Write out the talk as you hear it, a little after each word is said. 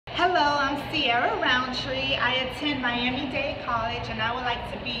Sierra Roundtree. I attend Miami Dade College and I would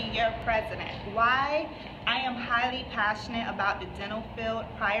like to be your president. Why? I am highly passionate about the dental field.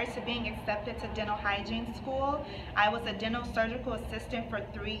 Prior to being accepted to dental hygiene school, I was a dental surgical assistant for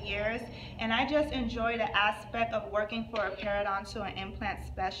 3 years, and I just enjoy the aspect of working for a periodontal and implant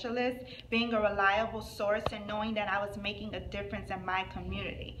specialist, being a reliable source and knowing that I was making a difference in my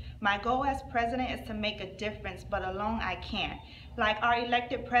community. My goal as president is to make a difference, but alone I can't. Like our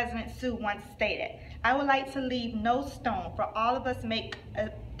elected President Sue once stated, I would like to leave no stone, for all of us make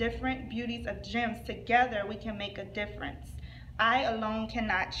different beauties of gems. Together we can make a difference. I alone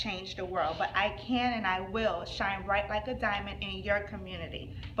cannot change the world, but I can and I will shine bright like a diamond in your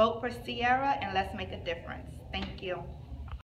community. Vote for Sierra and let's make a difference. Thank you.